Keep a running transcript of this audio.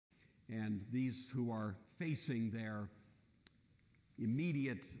And these who are facing their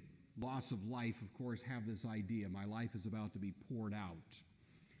immediate loss of life, of course, have this idea, my life is about to be poured out.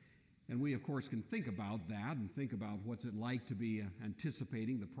 And we, of course, can think about that and think about what's it like to be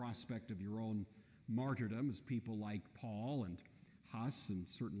anticipating the prospect of your own martyrdom, as people like Paul and Huss and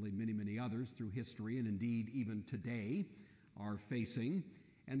certainly many, many others through history and indeed even today are facing.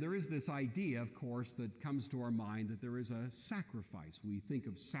 And there is this idea, of course, that comes to our mind that there is a sacrifice. We think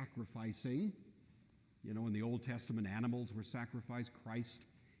of sacrificing. You know, in the Old Testament, animals were sacrificed. Christ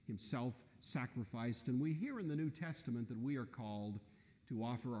himself sacrificed. And we hear in the New Testament that we are called to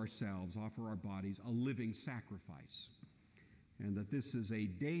offer ourselves, offer our bodies, a living sacrifice. And that this is a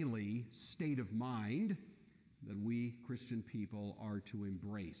daily state of mind that we Christian people are to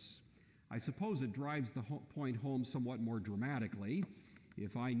embrace. I suppose it drives the point home somewhat more dramatically.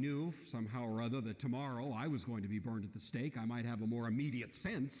 If I knew somehow or other that tomorrow I was going to be burned at the stake, I might have a more immediate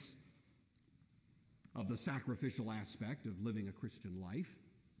sense of the sacrificial aspect of living a Christian life.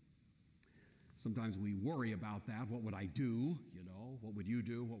 Sometimes we worry about that. What would I do? You know, what would you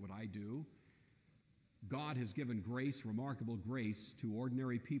do? What would I do? God has given grace, remarkable grace, to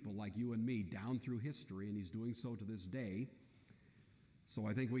ordinary people like you and me down through history, and he's doing so to this day. So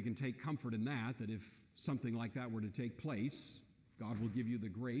I think we can take comfort in that if something like that were to take place, God will give you the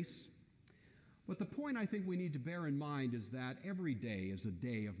grace. But the point I think we need to bear in mind is that every day is a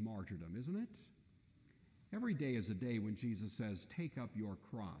day of martyrdom, isn't it? Every day is a day when Jesus says, take up your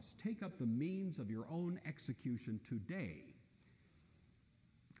cross. Take up the means of your own execution today.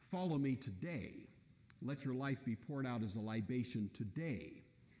 Follow me today. Let your life be poured out as a libation today.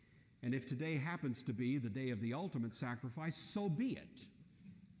 And if today happens to be the day of the ultimate sacrifice, so be it.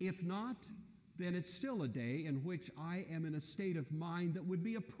 If not, then it's still a day in which I am in a state of mind that would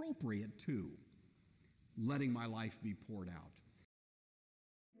be appropriate to letting my life be poured out.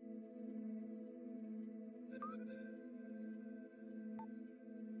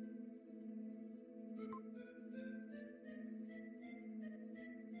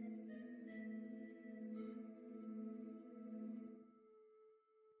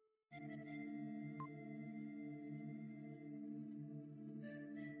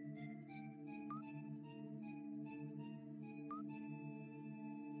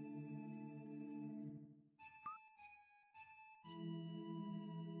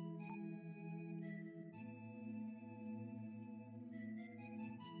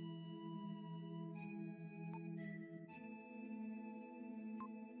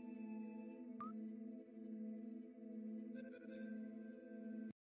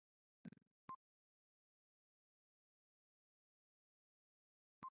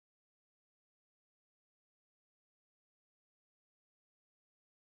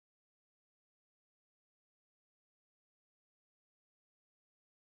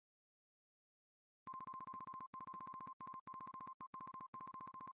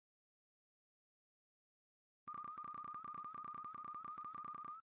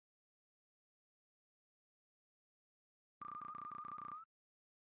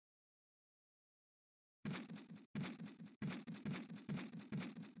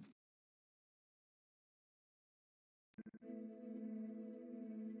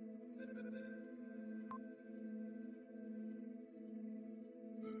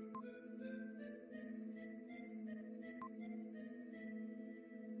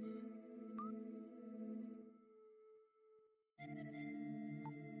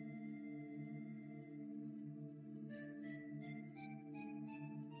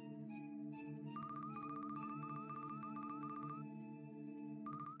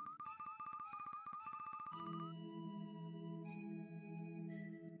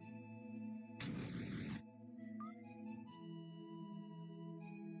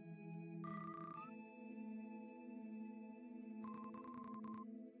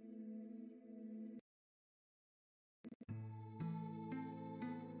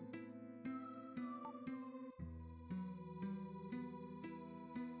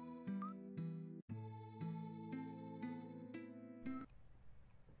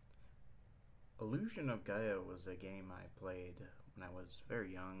 Illusion of Gaia was a game I played when I was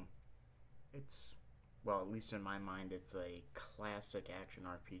very young. Well, at least in my mind, it's a classic action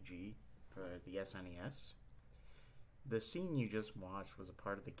RPG for the SNES. The scene you just watched was a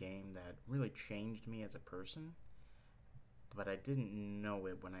part of the game that really changed me as a person, but I didn't know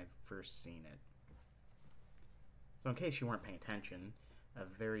it when I'd first seen it. So in case you weren't paying attention, a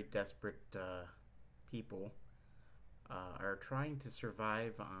very desperate people are trying to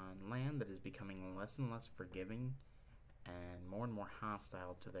survive on land that is becoming less and less forgiving and more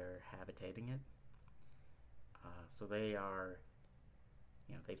hostile to their habitating it. So they are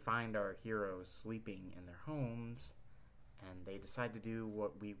they find our heroes sleeping in their homes, and they decide to do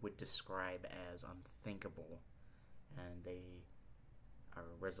what we would describe as unthinkable, and they are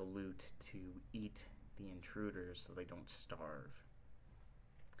resolute to eat the intruders so they don't starve.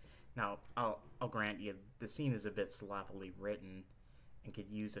 Now, I'll grant you, the scene is a bit sloppily written and could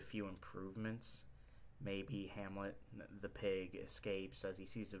use a few improvements. Maybe Hamlet, the pig, escapes as he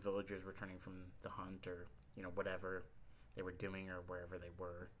sees the villagers returning from the hunt, or whatever they were doing or wherever they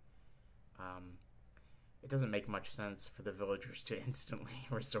were. It doesn't make much sense for the villagers to instantly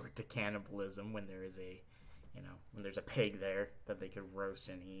resort to cannibalism when there is when there's a pig there that they could roast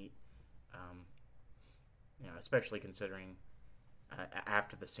and eat. Especially considering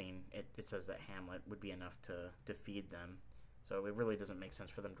after the scene, it says that Hamlet would be enough to feed them. So it really doesn't make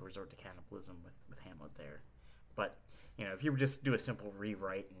sense for them to resort to cannibalism with Hamlet there. But, if you just do a simple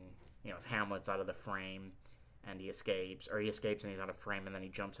rewrite and, if Hamlet's out of the frame and he escapes and he's out of frame and then he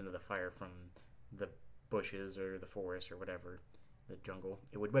jumps into the fire from the bushes or the forest or whatever, the jungle,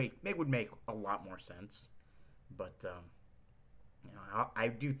 it would make a lot more sense. But, I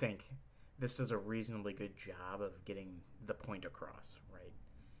do think this does a reasonably good job of getting the point across, right?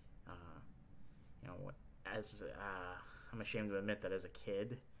 I'm ashamed to admit that as a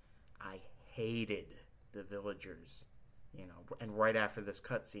kid, I hated the villagers, and right after this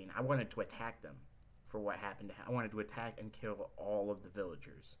cutscene, I wanted to attack them for what happened to him. I wanted to attack and kill all of the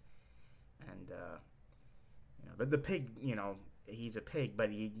villagers. And, the pig, he's a pig, but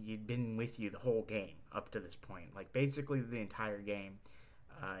he'd been with you the whole game up to this point. Like, basically the entire game,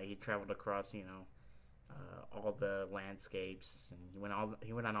 he traveled across, all the landscapes, and he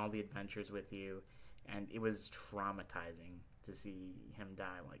went on all the adventures with you. And it was traumatizing to see him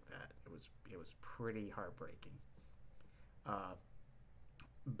die like that. It was pretty heartbreaking.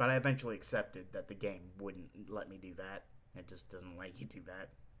 But I eventually accepted that the game wouldn't let me do that. It just doesn't let you do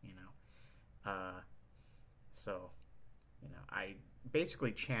that, So, I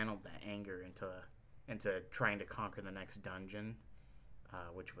basically channeled that anger into trying to conquer the next dungeon,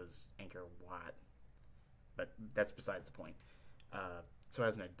 which was Angkor Wat. But that's besides the point. So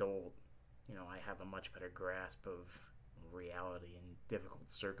as an adult, I have a much better grasp of reality and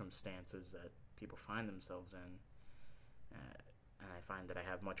difficult circumstances that people find themselves in. And I find that I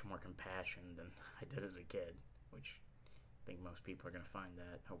have much more compassion than I did as a kid, which I think most people are going to find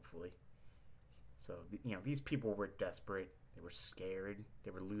that, hopefully. So, these people were desperate. They were scared.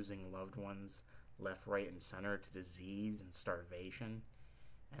 They were losing loved ones left, right, and center to disease and starvation.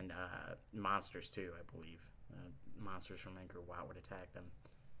 And monsters, too, I believe. Monsters from Angkor Wat would attack them.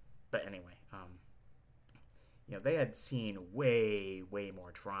 But anyway, they had seen way, way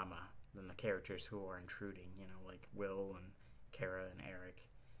more trauma than the characters who are intruding, like Will and Kara and Eric.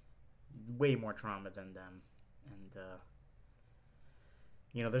 Way more trauma than them. And,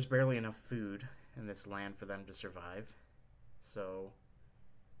 there's barely enough food in this land for them to survive. So,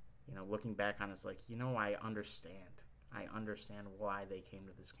 looking back on it, it's like, I understand. I understand why they came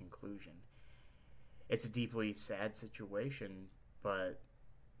to this conclusion. It's a deeply sad situation, but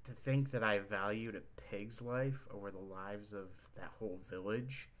to think that I valued a pig's life over the lives of that whole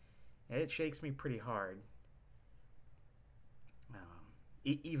village, it shakes me pretty hard.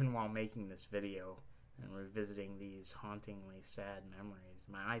 Even while making this video and revisiting these hauntingly sad memories,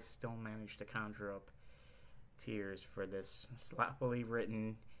 my eyes still manage to conjure up tears for this sloppily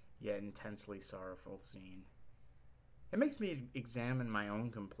written yet intensely sorrowful scene. It makes me examine my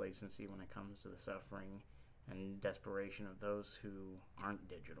own complacency when it comes to the suffering and desperation of those who aren't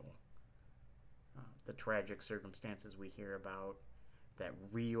digital. The tragic circumstances we hear about that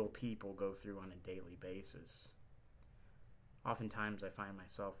real people go through on a daily basis. Oftentimes I find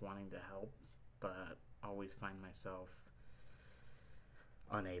myself wanting to help, but always find myself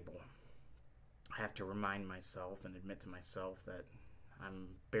unable. I have to remind myself and admit to myself that I'm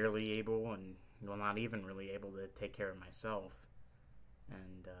barely able and not even really able to take care of myself.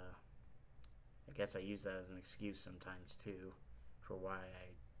 And I guess I use that as an excuse sometimes too for why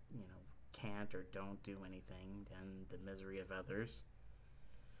I, can't or don't do anything to end the misery of others.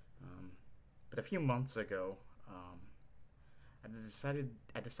 But a few months ago, I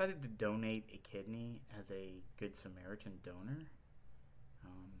decided to donate a kidney as a Good Samaritan donor.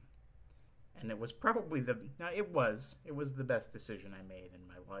 And it was probably it was the best decision I made in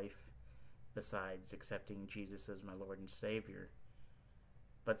my life, besides accepting Jesus as my Lord and Savior.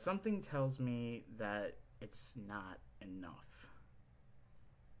 But something tells me that it's not enough.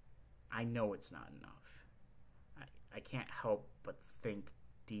 I know it's not enough. I can't help but think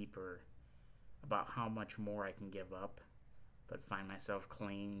deeper about how much more I can give up, but find myself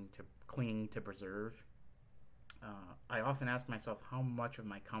clinging to preserve. I often ask myself, how much of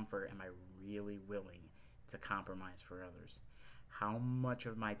my comfort am I really willing to compromise for others? How much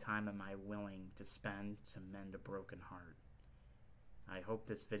of my time am I willing to spend to mend a broken heart? I hope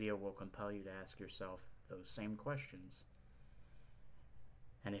this video will compel you to ask yourself those same questions.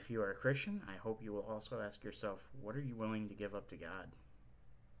 And if you are a Christian, I hope you will also ask yourself, what are you willing to give up to God?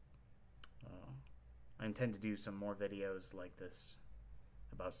 I intend to do some more videos like this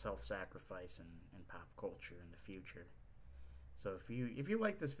about self-sacrifice and pop culture in the future. So if you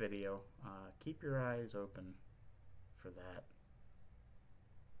like this video, keep your eyes open for that.